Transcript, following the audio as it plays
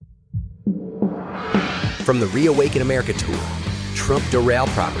From the ReAwaken America Tour, Trump derail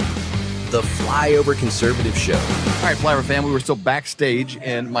property, the Flyover Conservative Show. All right, Flyover family, we're still backstage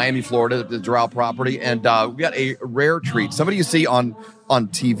in Miami, Florida, the Doral property, and we got a rare treat. Somebody you see on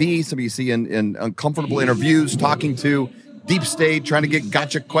TV, somebody you see in uncomfortable interviews, talking to deep state, trying to get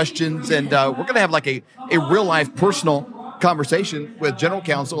gotcha questions, and we're going to have like a real-life personal conversation with General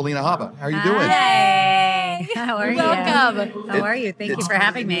Counsel ALINA HABBA. How are you doing? Hey, how are you? Welcome. How are you? Thank you for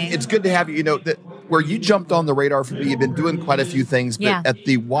having me. It's good to have you. You know, where you jumped on the radar for me, you've been doing quite a few things, but at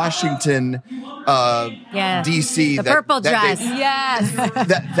the Washington, D.C. The purple dress. Day, Yes.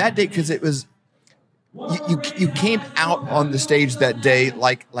 that day, because it was, you came out on the stage that day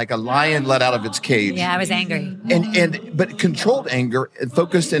like a lion let out of its cage. Yeah, I was angry. But controlled anger and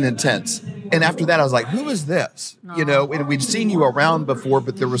focused and intense. And after that, I was like, who is this? Aww. You know, and we'd seen you around before,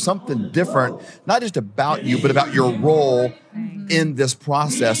 but there was something different, not just about you, but about your role in this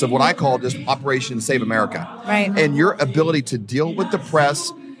process of what I call just Operation Save America. Right. And your ability to deal with the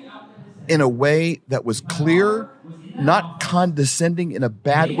press in a way that was clear, not condescending in a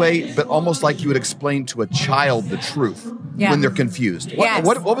bad way, but almost like you would explain to a child the truth when they're confused.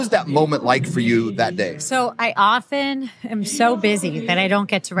 What was that moment like for you that day? So I often am so busy that I don't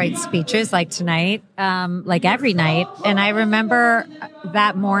get to write speeches like tonight, like every night. And I remember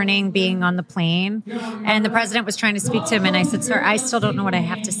that morning being on the plane and the president was trying to speak to him. And I said, sir, I still don't know what I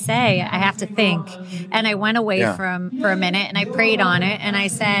have to say. I have to think. And I went away for a minute and I prayed on it. And I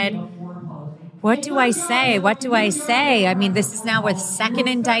said, what do I say? What do I say? I mean, this is now with second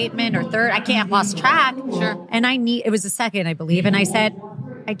indictment or third. I've lost track. Sure. And it was the second, I believe. And I said,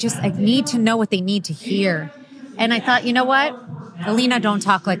 I need to know what they need to hear. And I thought, you know what? ALINA, don't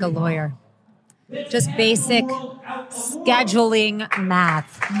talk like a lawyer. Just basic scheduling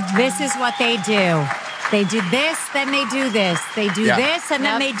math. This is what they do. They do this, then they do this. They do this, and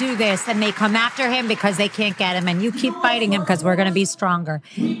then they do this. And they come after him because they can't get him. And you keep fighting him because we're going to be stronger.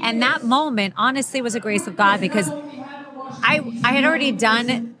 And that moment, honestly, was a grace of God because I had already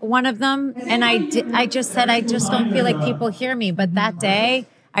done one of them. And I just said, I just don't feel like people hear me. But that day,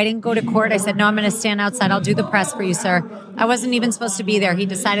 I didn't go to court. I said, no, I'm going to stand outside. I'll do the press for you, sir. I wasn't even supposed to be there. He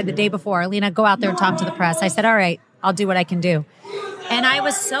decided the day before, ALINA, go out there and talk to the press. I said, all right, I'll do what I can do. And I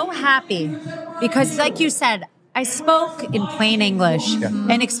was so happy because, like you said, I spoke in plain English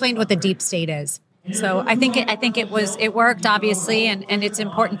and explained what the deep state is. So I think it worked, obviously, and it's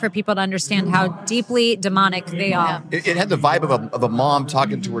important for people to understand how deeply demonic they are. It had the vibe of a mom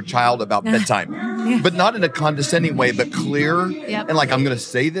talking to her child about bedtime, but not in a condescending way, but clear and like, I'm going to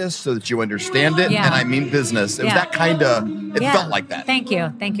say this so that you understand it, and I mean business. It was that kind of, it felt like that. Thank you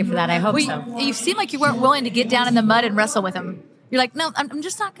for that. I hope so. You seem like you weren't willing to get down in the mud and wrestle with him. You're like, no, I'm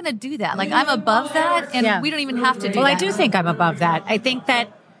just not going to do that. Like, I'm above that, and we don't even have to do that. Well, I do think I'm above that. I think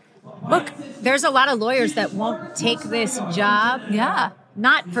that, look, there's a lot of lawyers that won't take this job. Yeah.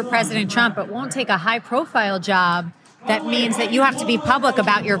 Not for President Trump, but won't take a high-profile job that means that you have to be public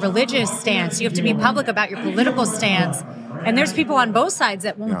about your religious stance. You have to be public about your political stance. And there's people on both sides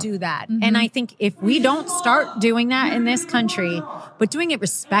that won't do that. Mm-hmm. And I think if we don't start doing that in this country, but doing it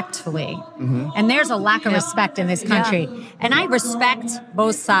respectfully, and there's a lack of respect in this country. And I respect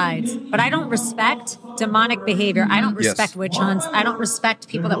both sides, but I don't respect demonic behavior. I don't respect witch hunts. I don't respect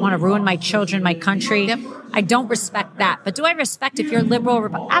people that want to ruin my children, my country. I don't respect that. But do I respect if you're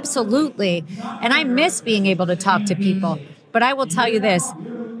liberal? Absolutely. And I miss being able to talk to people. But I will tell you this.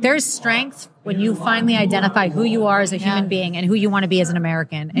 There's strength when you finally identify who you are as a human being and who you want to be as an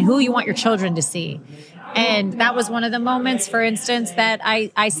American and who you want your children to see. And that was one of the moments, for instance, that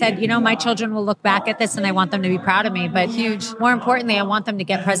I said, you know, my children will look back at this and I want them to be proud of me. But more importantly, I want them to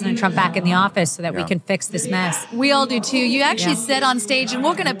get President Trump back in the office so that we can fix this mess. We all do, too. You actually said on stage, and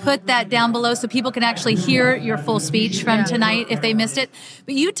we're going to put that down below so people can actually hear your full speech from tonight if they missed it.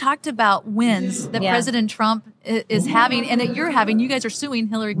 But you talked about wins that President Trump is having and that you're having. You guys are suing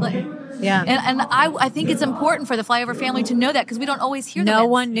Hillary Clinton. Yeah. And I think it's important for the Flyover family to know that because we don't always hear that. No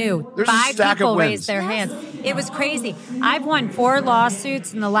one knew. There's 5 a stack people of wins. raised their hands. It was crazy. I've won 4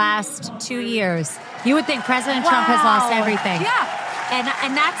 lawsuits in the last 2 years. You would think President Trump has lost everything. Yeah.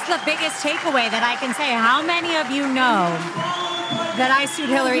 And that's the biggest takeaway that I can say. How many of you know that I sued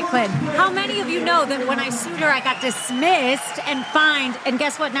Hillary Clinton? How many of you know that when I sued her, I got dismissed and fined? And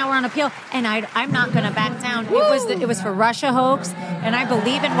guess what? Now we're on appeal. And I'm not going to back down. It was for Russia hoax, and I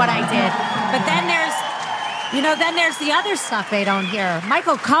believe in what I did. But then there's the other stuff they don't hear.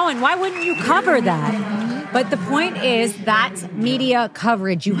 Michael Cohen, why wouldn't you cover that? But the point is that media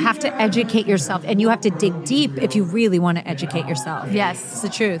coverage, you have to educate yourself, and you have to dig deep if you really want to educate yourself. Yes, it's the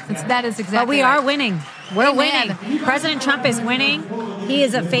truth. That is exactly But we are winning. We're Amen. winning. President Trump is winning. He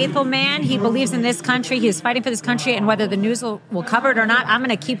is a faithful man. He believes in this country. He is fighting for this country. And whether the news will cover it or not, I'm going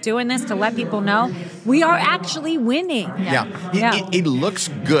to keep doing this to let people know we are actually winning. He looks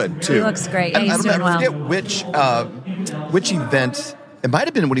good, too. He looks great. Yeah, he's doing well. I forget which event. It might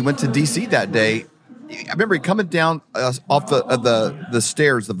have been when he went to D.C. that day. I remember he coming down off the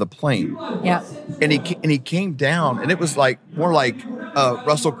stairs of the plane. Yeah. And he came down, and it was more like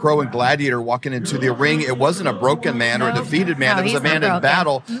Russell Crowe and Gladiator walking into the ring. It wasn't a broken man or a defeated man. It was a man in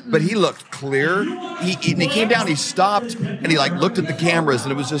battle, but he looked clear. He came down, he stopped, and he looked at the cameras,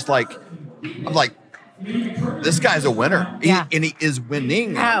 and it was just I'm like, this guy's a winner. And he is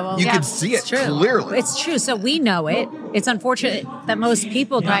winning. You can see it clearly. It's true. So we know it. It's unfortunate that most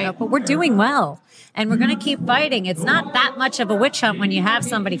people don't know, but we're doing well. And we're going to keep fighting. It's not that much of a witch hunt when you have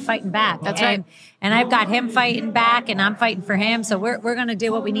somebody fighting back. That's right. And I've got him fighting back, and I'm fighting for him. So we're going to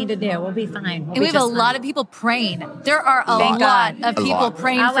do what we need to do. We'll be fine. And we have a lot of people praying. There are a lot of people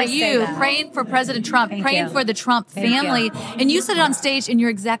praying for you, praying for President Trump, praying for the Trump family. And you said it on stage, and you're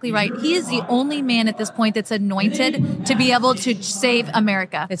exactly right. He is the only man at this point that's anointed to be able to save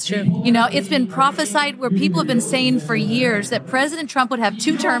America. It's true. It's been prophesied where people have been saying for years that President Trump would have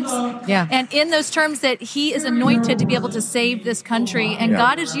 2 terms. Yeah. And in those terms that he is anointed to be able to save this country. And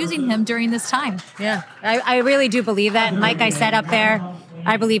God is using him during this time. Yeah, I really do believe that. And like I said up there,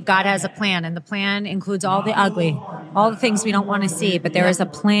 I believe God has a plan, and the plan includes all the ugly, all the things we don't want to see. But there is a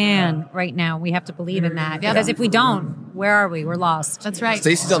plan right now. We have to believe in that. Because if we don't, where are we? We're lost. That's right.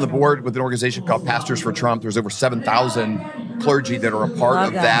 Stacey's on the board with an organization called Pastors for Trump. There's over 7,000 clergy that are a part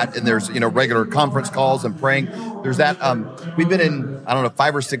of that. And there's, regular conference calls and praying. There's that. We've been in,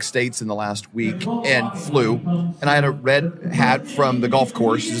 5 or 6 states in the last week and flew. And I had a red hat from the golf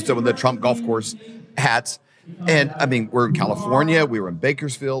course, just one of the Trump golf course hats. And we're in California, we were in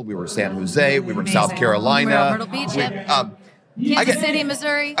Bakersfield, we were in San Jose, we were in South Carolina. We were at Myrtle Beach, Kansas City,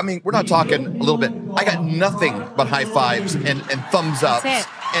 Missouri. We're not talking a little bit. I got nothing but high fives and thumbs ups. That's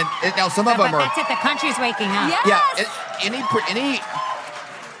it. And now some of them are. That's it. The country's waking up. Yes. Yeah. Any.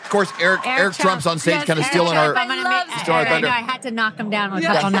 Of course, Eric Trump's on stage, kind of stealing our thunder. I had to knock him down a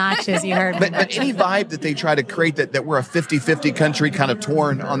couple notches. You heard me. But any vibe that they try to create that we're a 50-50 country, kind of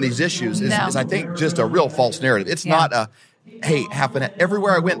torn on these issues, is I think just a real false narrative. It's not a, hey, happen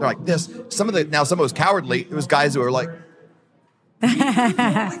everywhere I went. They're like this. Some of it was cowardly. It was guys who were like. Kind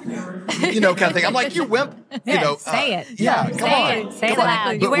of thing. I'm like, you wimp. Say it. Yeah, come on. Say it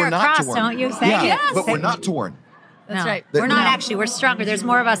loud. You wear a cross, don't you? Say it. Yes. But we're not torn. That's right. We're not actually. We're stronger. There's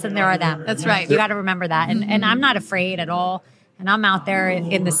more of us than there are them. That's right. You got to remember that. And I'm not afraid at all. And I'm out there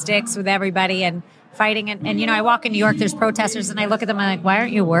in the sticks with everybody and fighting. And I walk in New York, there's protesters, and I look at them and I'm like, why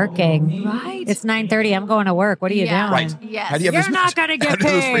aren't you working? Right. It's 9:30. I'm going to work. What are you doing? Right. Yes. How do you have You're not going to get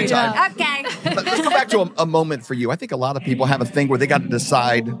paid. Okay. But let's go back to a moment for you. I think a lot of people have a thing where they got to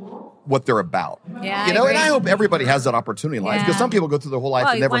decide what they're about. Yeah, and I hope everybody has that opportunity in life, because some people go through their whole life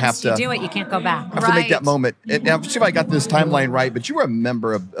and never have to. Once you do it, you can't go back. Have to make that moment. And I'm sure I got this timeline right, but you were a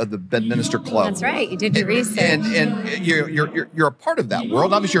member of the Bedminster Club. That's right. You did your research. And you're a part of that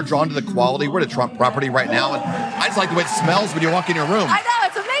world. Obviously, you're drawn to the quality. We're at a Trump property right now, and I just like the way it smells when you walk in your room. I know,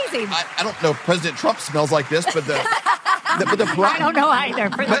 it's amazing. I don't know if President Trump smells like this, but the I don't know either.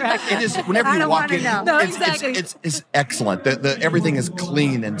 For the record. It is whenever you walk in. No, exactly. It's excellent. Everything is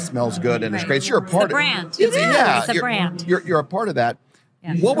clean and smells good and it's great. So you're a part the brand. of It's a brand. You're a part of that.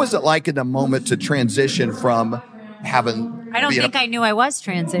 Yeah. What was it like in the moment to transition from having? I don't think I knew I was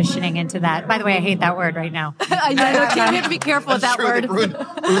transitioning into that. By the way, I hate that word right now. You have to be careful with that word. They ruined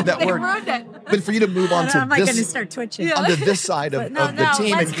that word. Ruined it. But for you to move on to I'm going to start twitching. onto this side of the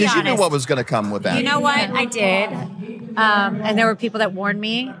team, because you knew what was going to come with that. You know what? I did. And there were people that warned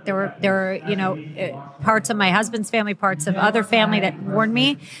me. There were parts of my husband's family, parts of other family that warned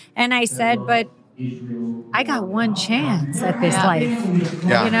me. And I said, but I got one chance at this life.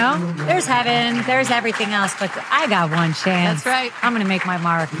 Yeah. There's heaven, there's everything else, but I got one chance. That's right. I'm going to make my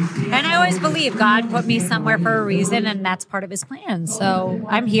mark. And I always believe God put me somewhere for a reason, and that's part of his plan. So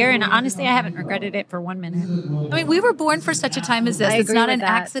I'm here, and honestly, I haven't regretted it for 1 minute. We were born for such a time as this. It's not an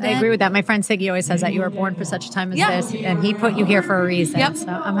accident. I agree with that. My friend Siggy always says that you were born for such a time as this, and he put you here for a reason. Yep. So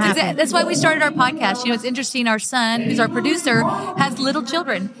I'm happy. That's why we started our podcast. It's interesting. Our son, who's our producer, has little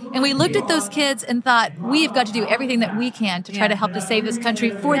children. And we looked at those kids and thought, we've got to do everything that we can to try to help to save this country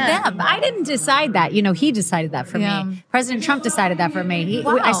for them. I didn't decide that. He decided that for me. President Trump decided that for me.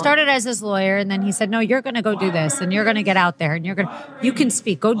 I started as his lawyer, and then he said, no, you're going to go do this, and you're going to get out there, and you can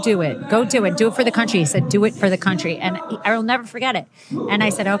speak. Go do it. Go do it. Do it for the country. He said, do it for the country. And I will never forget it. And I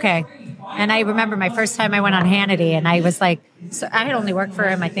said, okay. And I remember my first time I went on Hannity, and I was like, so I had only worked for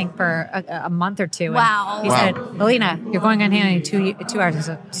him, I think, for a month or two. Wow. He said, Alina, you're going on Hannity in 2 hours. I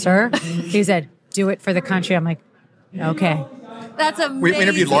said, sir? He said, do it for the country. I'm like, okay. That's amazing. We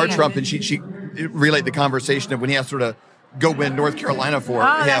interviewed Laura Trump, and she relayed the conversation of when he asked her to go win North Carolina for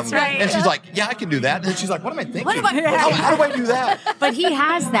him. That's right. And she's like, yeah, I can do that. And she's like, what am I thinking? What am I- How do I do that? But he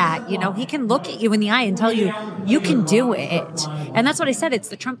has that, he can look at you in the eye and tell you, you can do it. And that's what I said. It's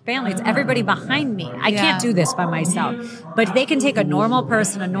the Trump family. It's everybody behind me. I can't do this by myself. But they can take a normal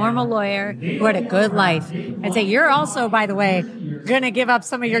person, a normal lawyer who had a good life, and say, you're also, by the way, going to give up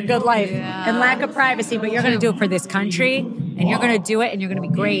some of your good life and lack of privacy, but you're going to do it for this country, and you're going to do it, and you're going to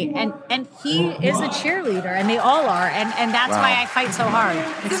be great. And he is a cheerleader, and they all are. And that's why I fight so hard.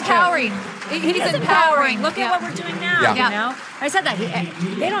 It's empowering. He's empowering. Look at what we're doing now, I said that.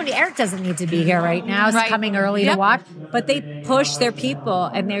 Eric doesn't need to be here right now. He's coming early to watch, but they push their people,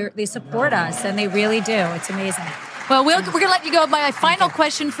 and they support us, and they really do. It's amazing. Well, we're going to let you go. My final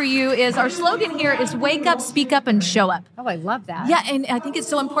question for you is, our slogan here is wake up, speak up, and show up. Oh, I love that. Yeah, and I think it's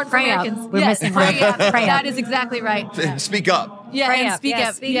so important for Pray up. Americans. We're missing pray one. up. Pray up. That is exactly right. Speak up. Yeah, Pray and up. speak Yeah,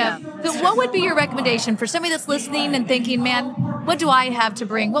 up. speak Yeah. up. So what would be your recommendation for somebody that's listening and thinking, man, what do I have to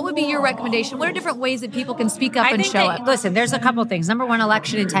bring? What would be your recommendation? What are different ways that people can speak up and show up? Listen, there's a couple things. Number one,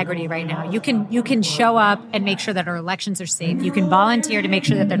 election integrity right now. You can show up and make sure that our elections are safe. You can volunteer to make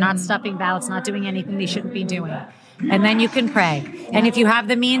sure that they're not stuffing ballots, not doing anything they shouldn't be doing. And then you can pray. And if you have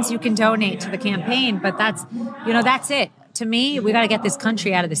the means, you can donate to the campaign. But that's it. To me, we got to get this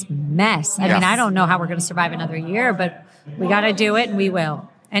country out of this mess. I mean, I don't know how we're going to survive another year, but we got to do it, and we will.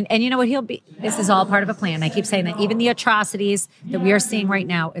 And you know what? This is all part of a plan. I keep saying that. Even the atrocities that we are seeing right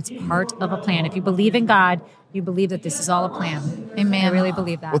now, it's part of a plan. If you believe in God, you believe that this is all a plan. Amen. I really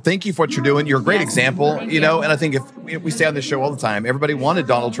believe that. Well, thank you for what you're doing. You're a great example, and I think if we say on this show all the time, everybody wanted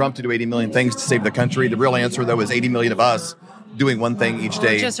Donald Trump to do 80 million things to save the country. The real answer, though, is 80 million of us doing one thing each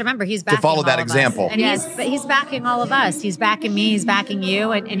day. Just remember, he's backing to follow that all of us. example. And he's backing all of us. He's backing me. He's backing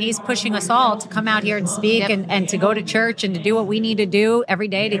you. And he's pushing us all to come out here and speak and to go to church and to do what we need to do every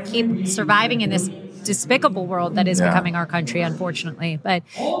day to keep surviving in this despicable world that is becoming our country, unfortunately. But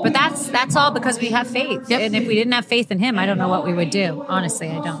that's all because we have faith. And if we didn't have faith in him, I don't know what we would do. Honestly,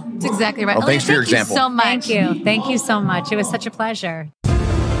 I don't. That's exactly right. Well, thanks for your example. Thank you so much. Thank you. Thank you so much. It was such a pleasure.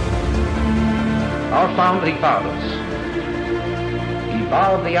 Our founding fathers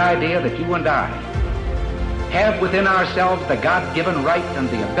evolved the idea that you and I have within ourselves the God-given right and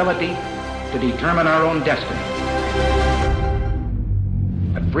the ability to determine our own destiny.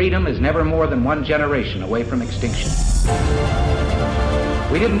 But freedom is never more than one generation away from extinction.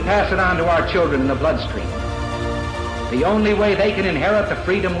 We didn't pass it on to our children in the bloodstream. The only way they can inherit the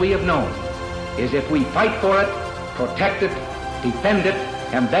freedom we have known is if we fight for it, protect it, defend it,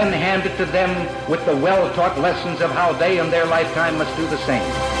 and then hand it to them with the well-taught lessons of how they in their lifetime must do the same.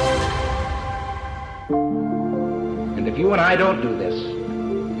 And if you and I don't do this,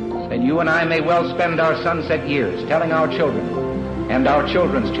 then you and I may well spend our sunset years telling our children and our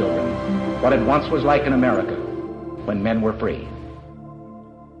children's children what it once was like in America when men were free.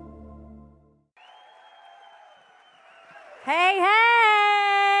 Hey, hey!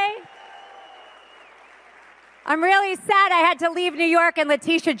 I'm really sad I had to leave New York and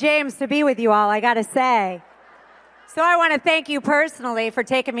Letitia James to be with you all, I gotta say. So I want to thank you personally for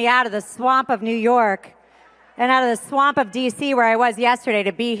taking me out of the swamp of New York and out of the swamp of D.C. where I was yesterday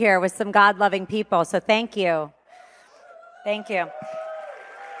to be here with some God-loving people. So thank you. Thank you.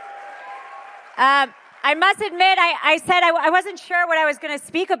 I must admit, I said I wasn't sure what I was going to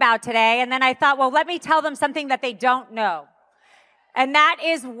speak about today, and then I thought, well, let me tell them something that they don't know. And that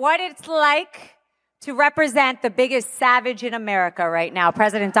is what it's like to represent the biggest savage in America right now,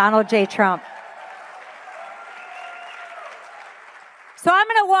 President Donald J. Trump. So I'm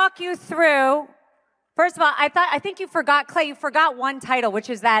going to walk you through. First of all, I think you forgot, Clay, you forgot one title, which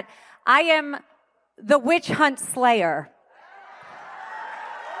is that I am the witch hunt slayer.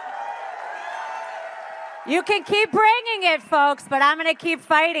 You can keep bringing it, folks, but I'm going to keep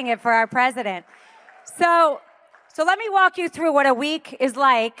fighting it for our president. So let me walk you through what a week is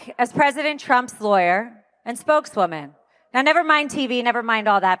like as President Trump's lawyer and spokeswoman. Now, never mind TV, never mind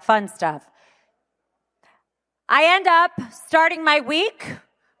all that fun stuff. I end up starting my week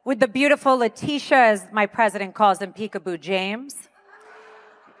with the beautiful Letitia, as my president calls him, Peekaboo James.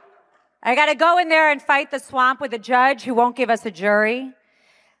 I got to go in there and fight the swamp with a judge who won't give us a jury.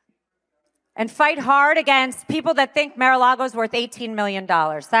 And fight hard against people that think Mar-a-Lago's worth $18 million.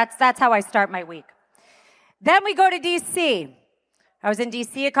 That's how I start my week. Then we go to D.C. I was in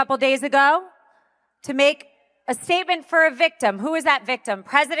D.C. a couple days ago to make a statement for a victim. Who is that victim?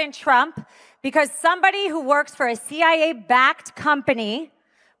 President Trump, because somebody who works for a CIA-backed company,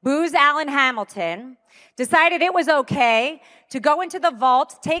 Booz Allen Hamilton, decided it was okay to go into the vault,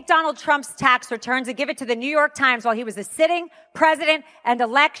 take Donald Trump's tax returns and give it to the New York Times while he was a sitting president and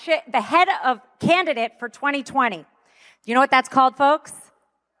the head of candidate for 2020. You know what that's called, folks?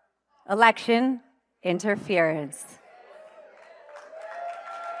 Election interference.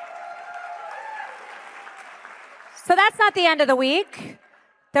 So that's not the end of the week.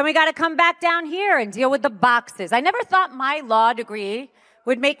 Then we got to come back down here and deal with the boxes. I never thought my law degree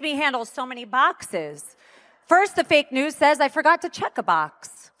would make me handle so many boxes. First, the fake news says I forgot to check a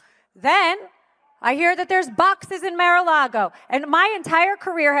box. Then, I hear that there's boxes in Mar-a-Lago. And my entire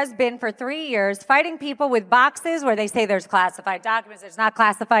career has been for 3 years fighting people with boxes where they say there's classified documents, there's not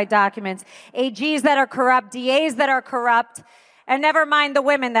classified documents, AGs that are corrupt, DAs that are corrupt, and never mind the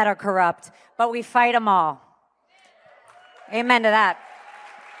women that are corrupt. But we fight them all. Amen to that.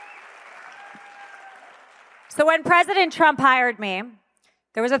 So when President Trump hired me,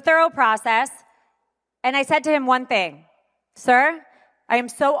 there was a thorough process, and I said to him one thing: "Sir, I am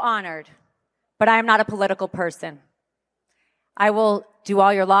so honored, but I am not a political person. I will do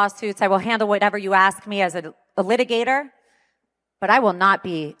all your lawsuits. I will handle whatever you ask me as a litigator, but I will not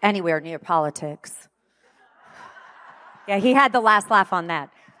be anywhere near politics." Yeah, he had the last laugh on that.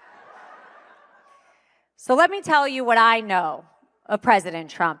 So let me tell you what I know of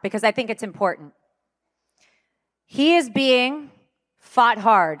President Trump, because I think it's important. He is being fought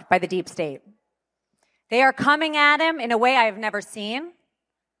hard by the deep state. They are coming at him in a way I have never seen.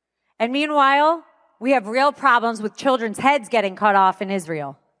 And meanwhile, we have real problems with children's heads getting cut off in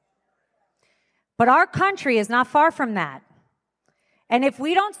Israel. But our country is not far from that. And if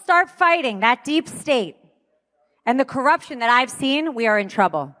we don't start fighting that deep state and the corruption that I've seen, we are in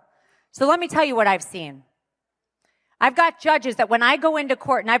trouble. So let me tell you what I've seen. I've got judges that when I go into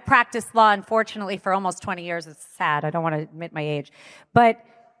court, and I've practiced law, unfortunately, for almost 20 years. It's sad. I don't want to admit my age. But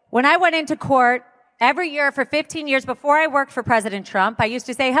when I went into court, every year for 15 years before I worked for President Trump, I used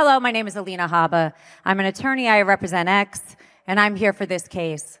to say, "Hello, my name is ALINA HABBA. I'm an attorney. I represent X, and I'm here for this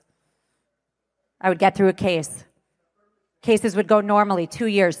case." I would get through a case. Cases would go normally 2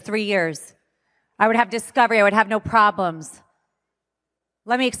 years, 3 years. I would have discovery. I would have no problems.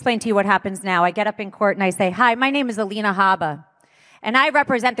 Let me explain to you what happens now. I get up in court and I say, "Hi, my name is ALINA HABBA, and I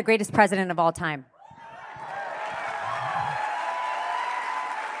represent the greatest president of all time."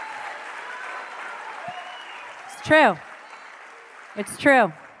 It's true. It's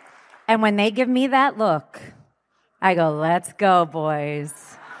true. And when they give me that look, I go, "Let's go,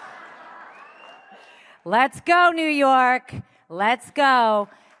 boys. Let's go, New York. Let's go."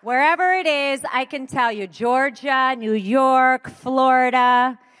 Wherever it is, I can tell you, Georgia, New York,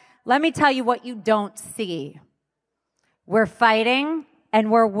 Florida, let me tell you what you don't see. We're fighting and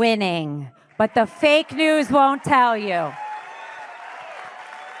we're winning, but the fake news won't tell you.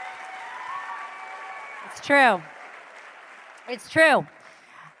 It's true. It's true.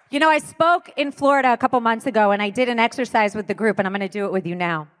 You know, I spoke in Florida a couple months ago, and I did an exercise with the group, and I'm going to do it with you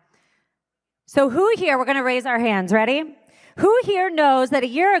now. So who here, we're going to raise our hands, ready? Who here knows that a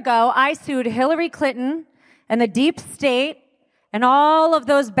year ago I sued Hillary Clinton and the deep state and all of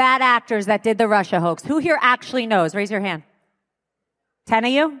those bad actors that did the Russia hoax? Who here actually knows? Raise your hand. 10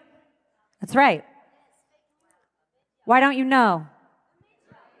 of you? That's right. Why don't you know?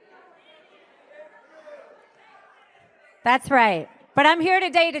 That's right. But I'm here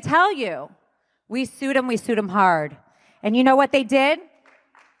today to tell you, we sued them hard. And you know what they did?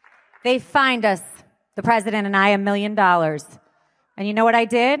 They fined us, the president and I, $1 million. And you know what I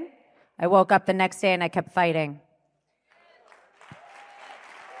did? I woke up the next day and I kept fighting.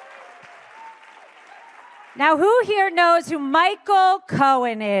 Now, who here knows who Michael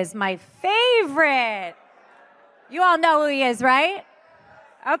Cohen is? My favorite. You all know who he is, right?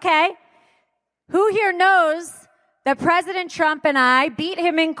 Okay. Who here knows that President Trump and I beat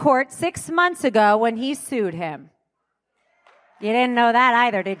him in court 6 months ago when he sued him? You didn't know that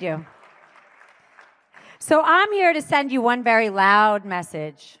either, did you? So I'm here to send you one very loud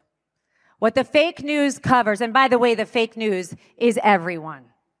message. What the fake news covers, and by the way, the fake news is everyone.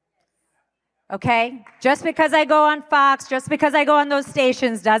 Okay? Just because I go on Fox, just because I go on those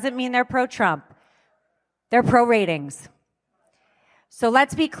stations doesn't mean they're pro-Trump. They're pro-ratings. So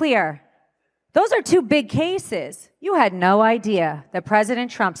let's be clear. Those are two big cases. You had no idea that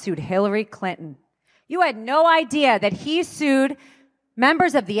President Trump sued Hillary Clinton. You had no idea that he sued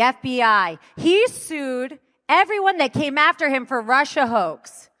members of the FBI. He sued everyone that came after him for Russia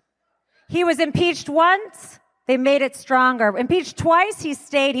hoax. He was impeached once. They made it stronger. Impeached twice. He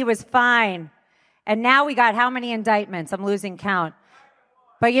stayed. He was fine. And now we got how many indictments? I'm losing count.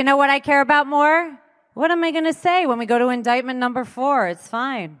 But you know what I care about more? What am I going to say when we go to indictment number 4? It's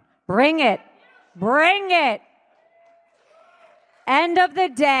fine. Bring it. Bring it. End of the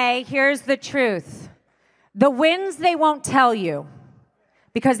day, here's the truth. The wins they won't tell you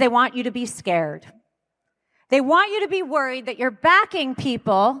because they want you to be scared. They want you to be worried that you're backing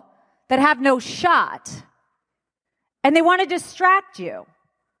people that have no shot. And they want to distract you.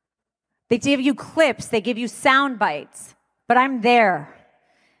 They give you clips. They give you sound bites. But I'm there.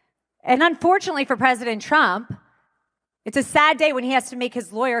 And unfortunately for President Trump, it's a sad day when he has to make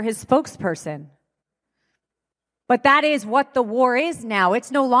his lawyer his spokesperson. But that is what the war is now.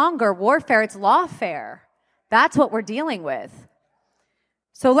 It's no longer warfare, it's lawfare. That's what we're dealing with.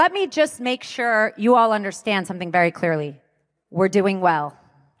 So let me just make sure you all understand something very clearly. We're doing well.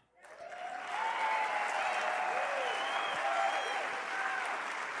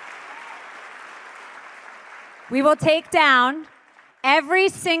 We will take down every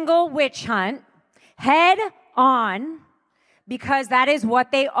single witch hunt head on because that is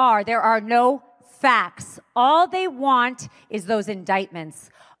what they are. There are no facts. All they want is those indictments.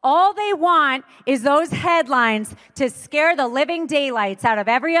 All they want is those headlines to scare the living daylights out of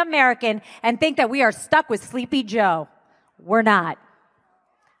every American and think that we are stuck with Sleepy Joe. We're not.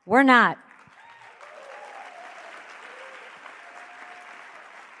 We're not.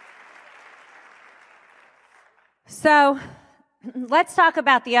 So let's talk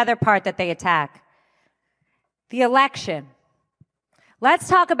about the other part that they attack. The election. Let's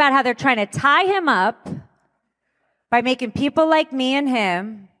talk about how they're trying to tie him up by making people like me and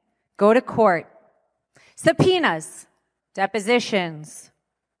him go to court. Subpoenas, depositions,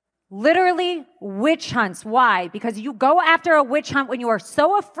 literally witch hunts. Why? Because you go after a witch hunt when you are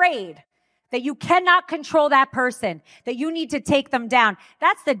so afraid that you cannot control that person, that you need to take them down.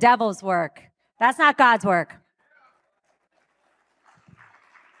 That's the devil's work. That's not God's work.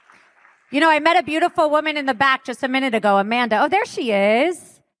 You know, I met a beautiful woman in the back just a minute ago, Amanda. Oh, there she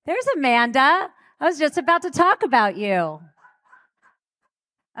is. There's Amanda. I was just about to talk about you.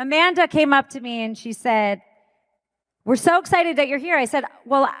 Amanda came up to me and she said, "We're so excited that you're here." I said,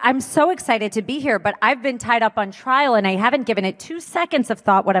 "Well, I'm so excited to be here, but I've been tied up on trial and I haven't given it 2 seconds of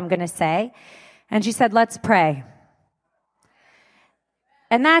thought what I'm going to say." And she said, "Let's pray."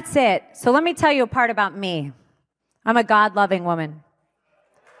 And that's it. So let me tell you a part about me. I'm a God-loving woman.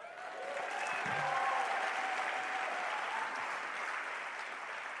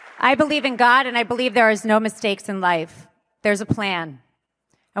 I believe in God, and I believe there is no mistakes in life. There's a plan,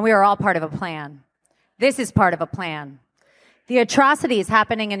 and we are all part of a plan. This is part of a plan. The atrocities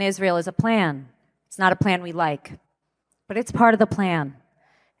happening in Israel is a plan. It's not a plan we like, but it's part of the plan,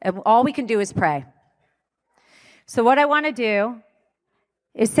 and all we can do is pray. So what I want to do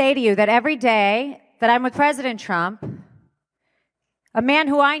is say to you that every day that I'm with President Trump, a man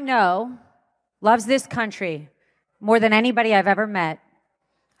who I know loves this country more than anybody I've ever met,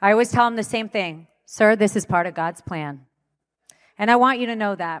 I always tell him the same thing. Sir, this is part of God's plan. And I want you to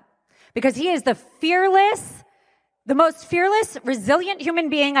know that. Because he is the most fearless, resilient human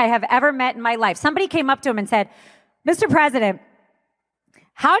being I have ever met in my life. Somebody came up to him and said, "Mr. President,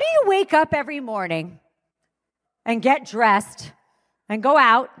 how do you wake up every morning and get dressed and go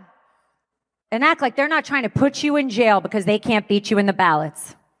out and act like they're not trying to put you in jail because they can't beat you in the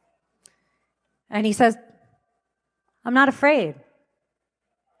ballots?" And he says, "I'm not afraid."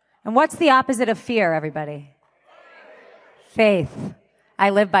 And what's the opposite of fear, everybody? Faith. I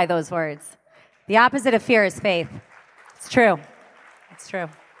live by those words. The opposite of fear is faith. It's true. It's true.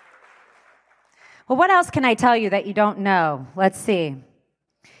 Well, what else can I tell you that you don't know? Let's see.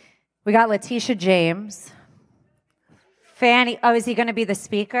 We got Letitia James. Fanny. Oh, is he going to be the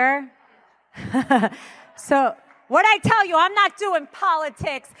speaker? So, what I tell you, I'm not doing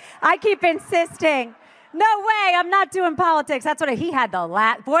politics. I keep insisting. No way, I'm not doing politics. That's what he had the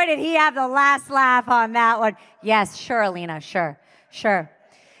last, boy, did he have the last laugh on that one. Yes, sure, Alina, sure.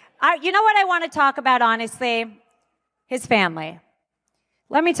 You know what I want to talk about, honestly? His family.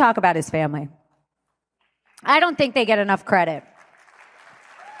 Let me talk about his family. I don't think they get enough credit.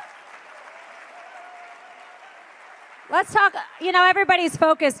 Let's talk, everybody's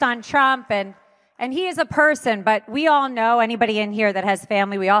focused on Trump and he is a person, but we all know, anybody in here that has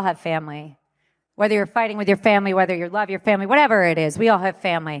family, we all have family. Whether you're fighting with your family, whether you love your family, whatever it is, we all have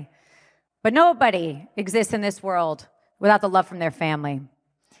family. But nobody exists in this world without the love from their family.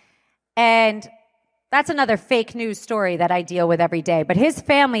 And that's another fake news story that I deal with every day. But his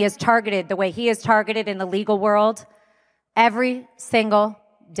family is targeted the way he is targeted in the legal world every single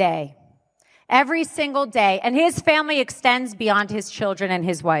day. Every single day. And his family extends beyond his children and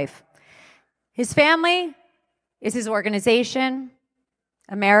his wife. His family is his organization,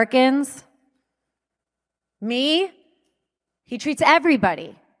 Americans, me. He treats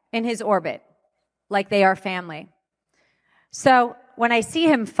everybody in his orbit like they are family. So when I see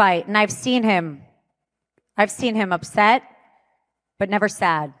him fight, and I've seen him upset, but never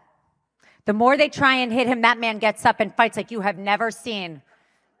sad. The more they try and hit him, that man gets up and fights like you have never seen,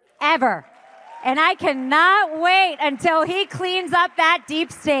 ever. And I cannot wait until he cleans up that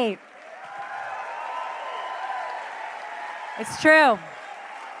deep state. It's true.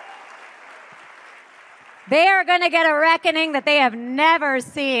 They are going to get a reckoning that they have never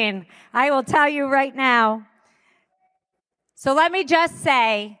seen. I will tell you right now. So let me just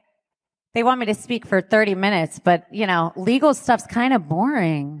say, they want me to speak for 30 minutes, but, legal stuff's kind of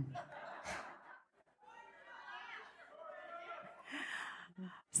boring.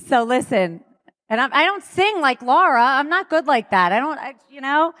 So listen, and I don't sing like Laura. I'm not good like that. No,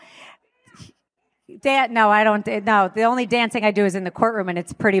 I don't. No, the only dancing I do is in the courtroom, and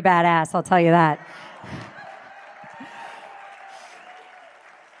it's pretty badass, I'll tell you that.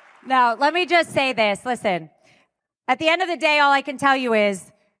 Now, let me just say this. Listen, at the end of the day, all I can tell you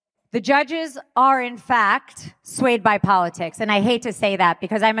is the judges are, in fact, swayed by politics. And I hate to say that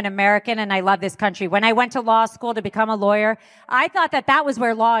because I'm an American and I love this country. When I went to law school to become a lawyer, I thought that was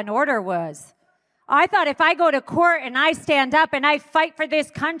where law and order was. I thought if I go to court and I stand up and I fight for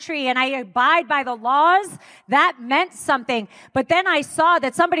this country and I abide by the laws, that meant something. But then I saw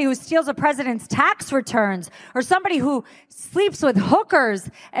that somebody who steals a president's tax returns or somebody who sleeps with hookers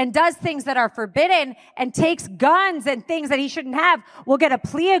and does things that are forbidden and takes guns and things that he shouldn't have will get a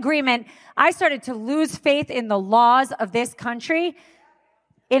plea agreement. I started to lose faith in the laws of this country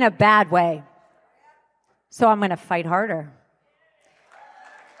in a bad way. So I'm going to fight harder.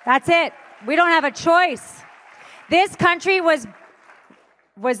 That's it. We don't have a choice. This country was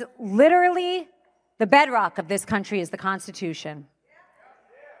literally the bedrock of this country is the Constitution.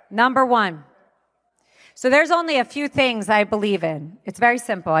 Number one. So there's only a few things I believe in. It's very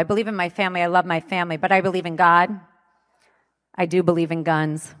simple. I believe in my family. I love my family, but I believe in God. I do believe in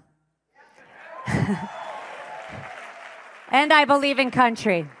guns. And I believe in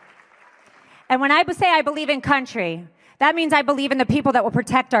country. And when I say I believe in country, that means I believe in the people that will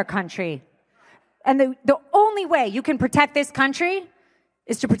protect our country. And the only way you can protect this country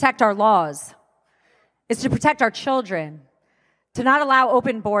is to protect our laws, is to protect our children, to not allow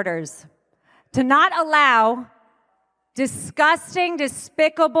open borders, to not allow disgusting,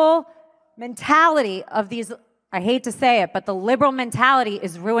 despicable mentality of these, I hate to say it, but the liberal mentality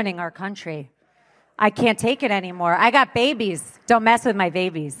is ruining our country. I can't take it anymore. I got babies. Don't mess with my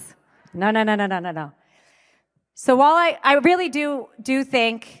babies. No. So while I really do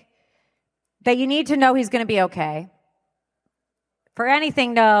think that you need to know he's going to be okay. For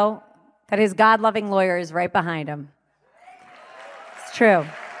anything, know that his God-loving lawyer is right behind him. It's true.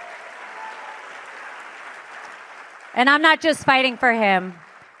 And I'm not just fighting for him.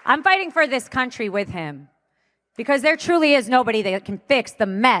 I'm fighting for this country with him. Because there truly is nobody that can fix the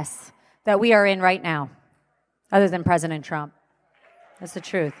mess that we are in right now, other than President Trump. That's the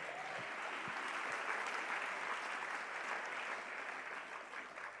truth.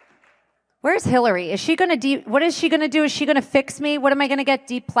 Where's Hillary? Is she going to what is she going to do? Is she going to fix me? What am I going to get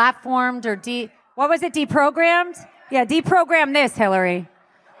deplatformed or what was it, deprogrammed? Yeah, deprogram this, Hillary.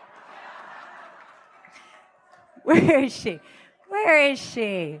 Where is she? Where is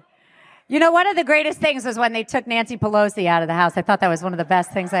she? You know, one of the greatest things was when they took Nancy Pelosi out of the House. I thought that was one of the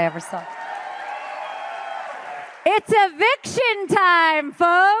best things I ever saw. It's eviction time,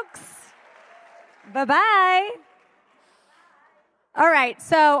 folks. Bye-bye. All right,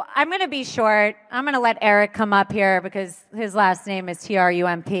 so I'm going to be short. I'm going to let Eric come up here because his last name is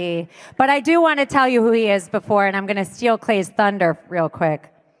Trump. But I do want to tell you who he is before, and I'm going to steal Clay's thunder real quick.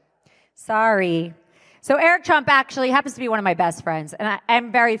 Sorry. So Eric Trump actually happens to be one of my best friends, and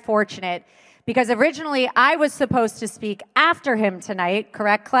I'm very fortunate because originally I was supposed to speak after him tonight,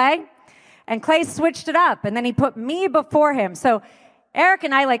 correct, Clay? And Clay switched it up, and then he put me before him. So Eric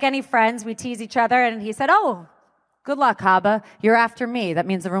and I, like any friends, we tease each other, and he said, oh, good luck, Habba. You're after me. That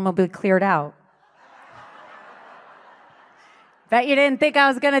means the room will be cleared out. Bet you didn't think I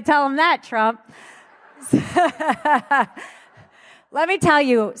was going to tell him that, Trump. Let me tell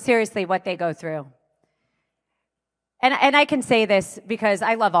you seriously what they go through. And I can say this because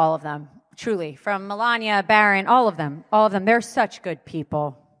I love all of them, truly. From Melania, Barron, all of them. They're such good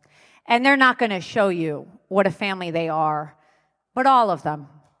people. And they're not going to show you what a family they are. But all of them.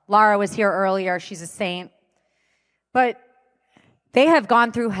 Laura was here earlier. She's a saint. But they have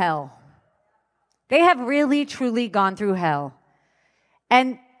gone through hell. They have really, truly gone through hell.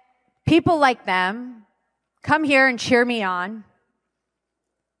 And people like them come here and cheer me on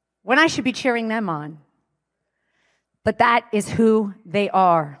when I should be cheering them on. But that is who they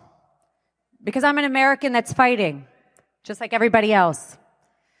are. Because I'm an American that's fighting, just like everybody else.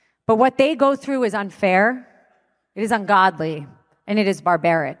 But what they go through is unfair, it is ungodly, and it is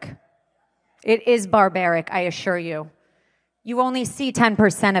barbaric. It is barbaric, I assure you. You only see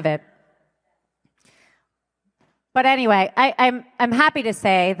 10% of it. But anyway, I'm happy to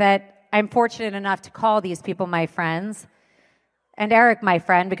say that I'm fortunate enough to call these people my friends, and Eric my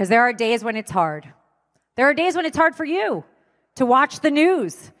friend, because there are days when it's hard. There are days when it's hard for you to watch the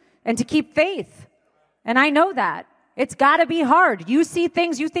news and to keep faith. And I know that. It's got to be hard. You see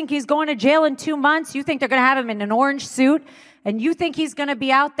things, you think he's going to jail in 2 months, you think they're going to have him in an orange suit, and you think he's going to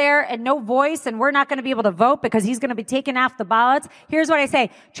be out there and no voice, and we're not going to be able to vote because he's going to be taken off the ballots. Here's what I say.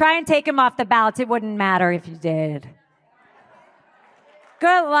 Try and take him off the ballots. It wouldn't matter if you did.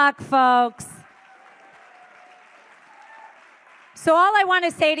 Good luck, folks. So all I want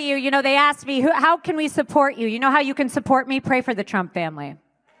to say to you, they asked me, how can we support you? You know how you can support me? Pray for the Trump family.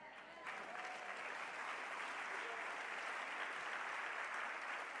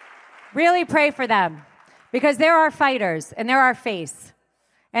 Really pray for them, because there are fighters and there are faith,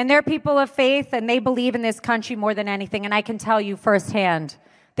 and they're people of faith, and they believe in this country more than anything. And I can tell you firsthand,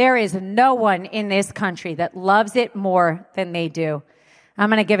 there is no one in this country that loves it more than they do. I'm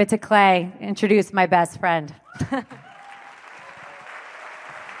going to give it to Clay, introduce my best friend.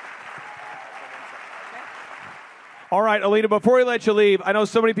 All right, Alina, before we let you leave, I know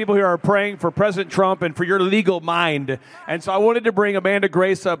so many people here are praying for President Trump and for your legal mind. And so I wanted to bring Amanda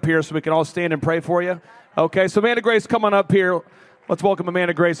Grace up here so we can all stand and pray for you. Okay, so Amanda Grace, come on up here. Let's welcome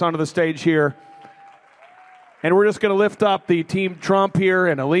Amanda Grace onto the stage here. And we're just going to lift up the team Trump here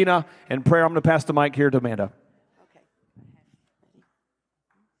and Alina in prayer. I'm going to pass the mic here to Amanda. Okay.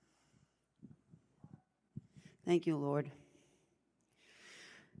 Thank you, Lord.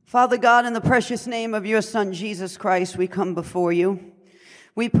 Father God, in the precious name of your Son, Jesus Christ, we come before you.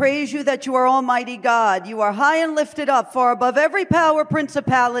 We praise you that you are Almighty God. You are high and lifted up, far above every power,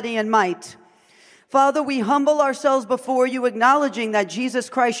 principality, and might. Father, we humble ourselves before you, acknowledging that Jesus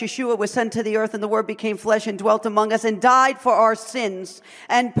Christ, Yeshua, was sent to the earth, and the Word became flesh and dwelt among us and died for our sins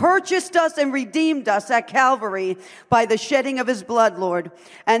and purchased us and redeemed us at Calvary by the shedding of his blood, Lord.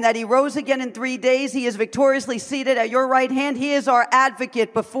 And that he rose again in 3 days. He is victoriously seated at your right hand. He is our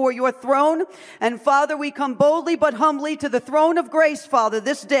advocate before your throne. And Father, we come boldly but humbly to the throne of grace, Father,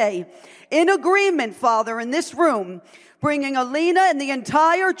 this day, in agreement, Father, in this room, bringing Alina and the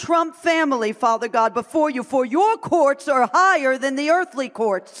entire Trump family, Father God, before you, for your courts are higher than the earthly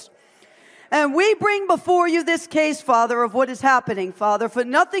courts. And we bring before you this case, Father, of what is happening, Father, for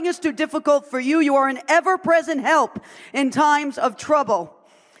nothing is too difficult for you. You are an ever-present help in times of trouble.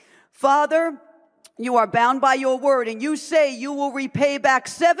 Father, you are bound by your word, and you say you will repay back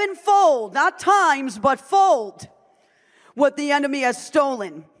sevenfold, not times, but fold, what the enemy has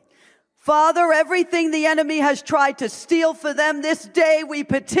stolen. Father, everything the enemy has tried to steal for them this day, we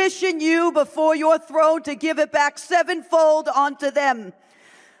petition you before your throne to give it back sevenfold unto them.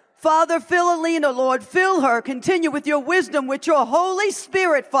 Father, fill Alina, Lord, fill her. Continue with your wisdom, with your Holy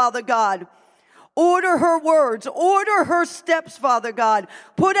Spirit, Father God. Order her words, order her steps, Father God.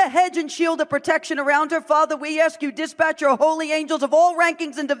 Put a hedge and shield of protection around her. Father, we ask you, dispatch your holy angels of all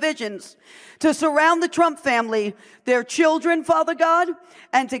rankings and divisions to surround the Trump family, their children, Father God,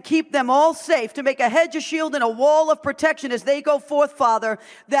 and to keep them all safe, to make a hedge, a shield, and a wall of protection as they go forth, Father,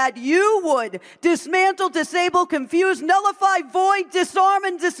 that you would dismantle, disable, confuse, nullify, void, disarm,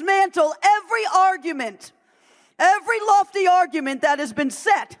 and dismantle every argument, every lofty argument that has been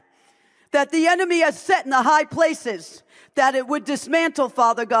set, that the enemy has set in the high places, that it would dismantle,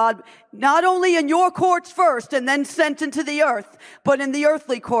 Father God, not only in your courts first and then sent into the earth, but in the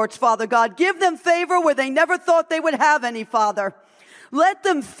earthly courts, Father God. Give them favor where they never thought they would have any, Father. Let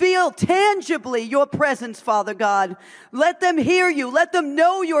them feel tangibly your presence, Father God. Let them hear you. Let them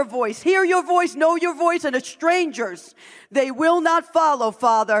know your voice. Hear your voice, know your voice, and as strangers, they will not follow,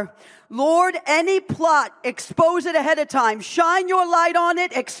 Father. Lord, any plot, expose it ahead of time. Shine your light on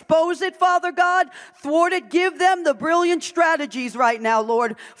it. Expose it, Father God. Thwart it. Give them the brilliant strategies right now,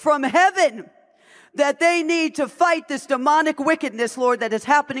 Lord, from heaven that they need to fight this demonic wickedness, Lord, that is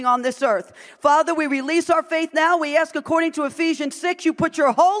happening on this earth. Father, we release our faith now. We ask, according to Ephesians 6, you put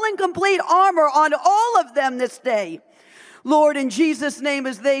your whole and complete armor on all of them this day. Lord, in Jesus' name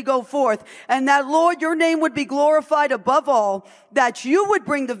as they go forth. And that, Lord, your name would be glorified above all, that you would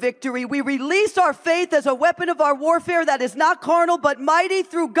bring the victory. We release our faith as a weapon of our warfare that is not carnal, but mighty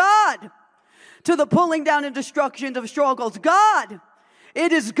through God to the pulling down and destruction of strongholds. God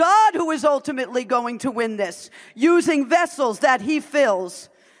It is God who is ultimately going to win this, using vessels that he fills.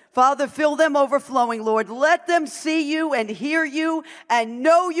 Father, fill them overflowing, Lord. Let them see you and hear you and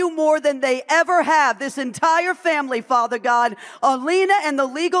know you more than they ever have. This entire family, Father God, ALINA and the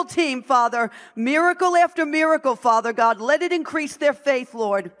legal team, Father, miracle after miracle, Father God. Let it increase their faith,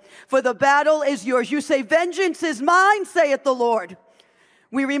 Lord, for the battle is yours. You say, vengeance is mine, saith the Lord.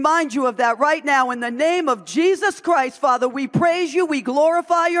 We remind you of that right now in the name of Jesus Christ, Father. We praise you. We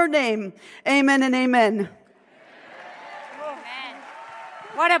glorify your name. Amen and amen.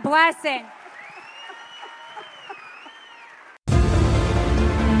 What a blessing.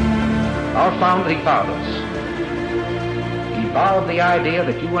 Our founding fathers evolved the idea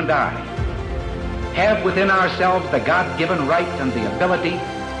that you and I have within ourselves the God-given right and the ability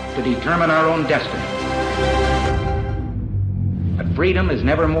to determine our own destiny. But freedom is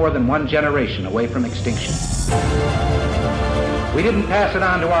never more than one generation away from extinction. We didn't pass it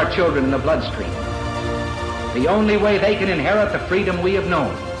on to our children in the bloodstream. The only way they can inherit the freedom we have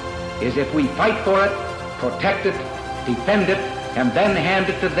known is if we fight for it, protect it, defend it, and then hand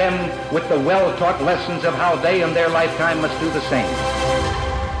it to them with the well-taught lessons of how they in their lifetime must do the same.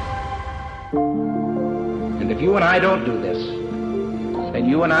 And if you and I don't do this, then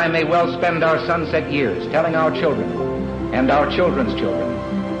you and I may well spend our sunset years telling our children and our children's children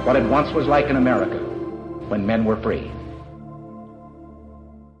what it once was like in America when men were free.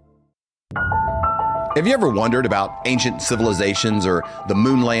 Have you ever wondered about ancient civilizations or the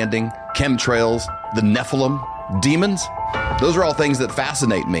moon landing, chemtrails, the Nephilim, demons? Those are all things that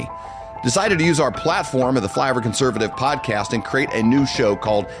fascinate me. Decided to use our platform of the Flyover Conservative podcast and create a new show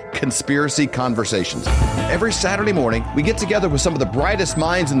called Conspiracy Conversations. Every Saturday morning, we get together with some of the brightest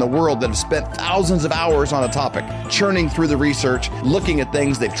minds in the world that have spent thousands of hours on a topic, churning through the research, looking at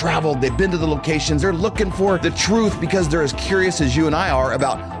things. They've traveled, they've been to the locations, they're looking for the truth because they're as curious as you and I are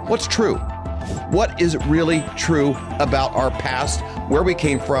about what's true. What is really true about our past, where we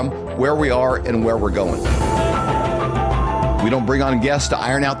came from, where we are, and where we're going? We don't bring on guests to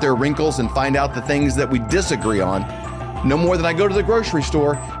iron out their wrinkles and find out the things that we disagree on. No more than I go to the grocery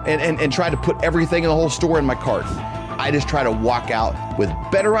store and try to put everything in the whole store in my cart. I just try to walk out with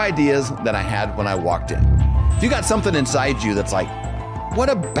better ideas than I had when I walked in. If you got something inside you that's like, what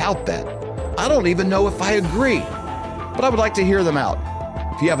about that? I don't even know if I agree, but I would like to hear them out.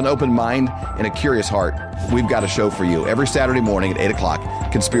 If you have an open mind and a curious heart, we've got a show for you every Saturday morning at 8 o'clock,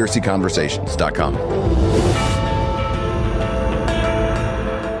 conspiracyconversations.com.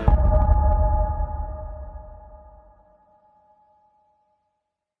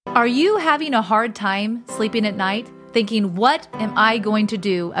 Are you having a hard time sleeping at night, thinking, what am I going to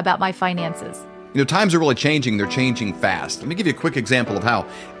do about my finances? You know, times are really changing. They're changing fast. Let me give you a quick example of how.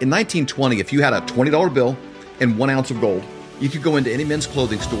 In 1920, if you had a $20 bill and 1 ounce of gold, you could go into any men's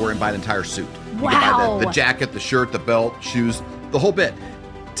clothing store and buy an entire suit. You could buy the jacket, the shirt, the belt, shoes, the whole bit.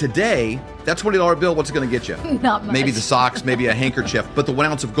 Today, that $20 bill, what's it going to get you? Not much. Maybe the socks, maybe a handkerchief, but the 1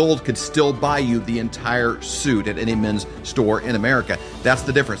 ounce of gold could still buy you the entire suit at any men's store in America. That's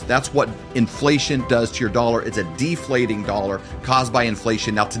the difference. That's what inflation does to your dollar. It's a deflating dollar caused by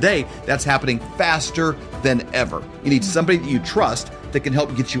inflation. Now today, that's happening faster than ever. You need somebody that you trust that can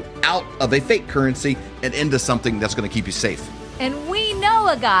help get you out of a fake currency and into something that's going to keep you safe. And we know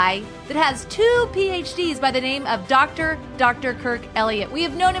a guy that has 2 PhDs by the name of Dr. Kirk Elliott. We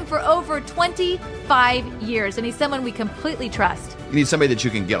have known him for over 25 years, and he's someone we completely trust. You need somebody that you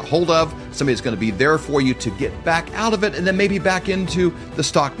can get a hold of, somebody that's going to be there for you to get back out of it, and then maybe back into the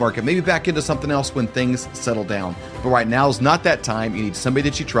stock market, maybe back into something else when things settle down. But right now is not that time. You need somebody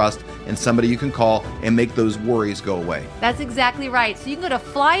that you trust and somebody you can call and make those worries go away. That's exactly right. So you can go to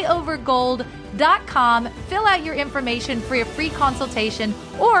flyovergold.com, fill out your information for a free consultation,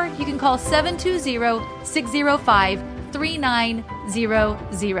 or you can call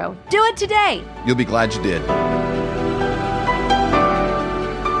 720-605-3900. Do it today. You'll be glad you did.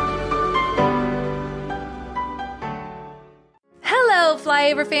 Hello,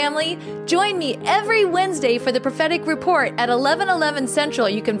 Flyover family. Join me every Wednesday for the Prophetic Report at 11:11 Central.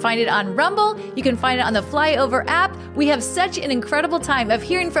 You can find it on Rumble. You can find it on the Flyover app. We have such an incredible time of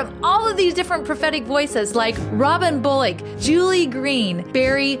hearing from all of these different prophetic voices like Robin Bullock, Julie Green,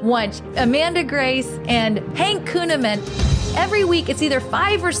 Barry Wunsch, Amanda Grace, and Hank Kuhneman. Every week, it's either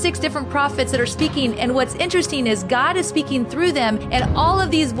 5 or 6 different prophets that are speaking, and what's interesting is God is speaking through them, and all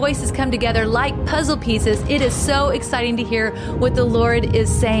of these voices come together like puzzle pieces. It is so exciting to hear what the Lord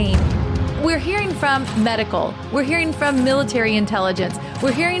is saying. We're hearing from medical. We're hearing from military intelligence.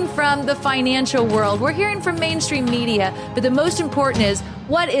 We're hearing from the financial world. We're hearing from mainstream media. But the most important is,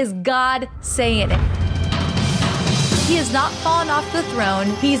 what is God saying? He has not fallen off the throne.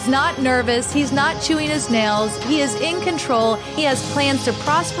 He's not nervous. He's not chewing his nails. He is in control. He has plans to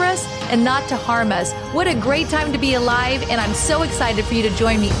prosper us and not to harm us. What a great time to be alive, and I'm so excited for you to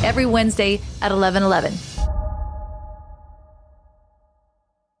join me every Wednesday at 11:11.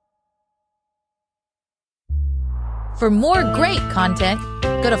 For more great content,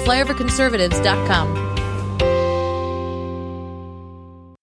 go to flyoverconservatives.com.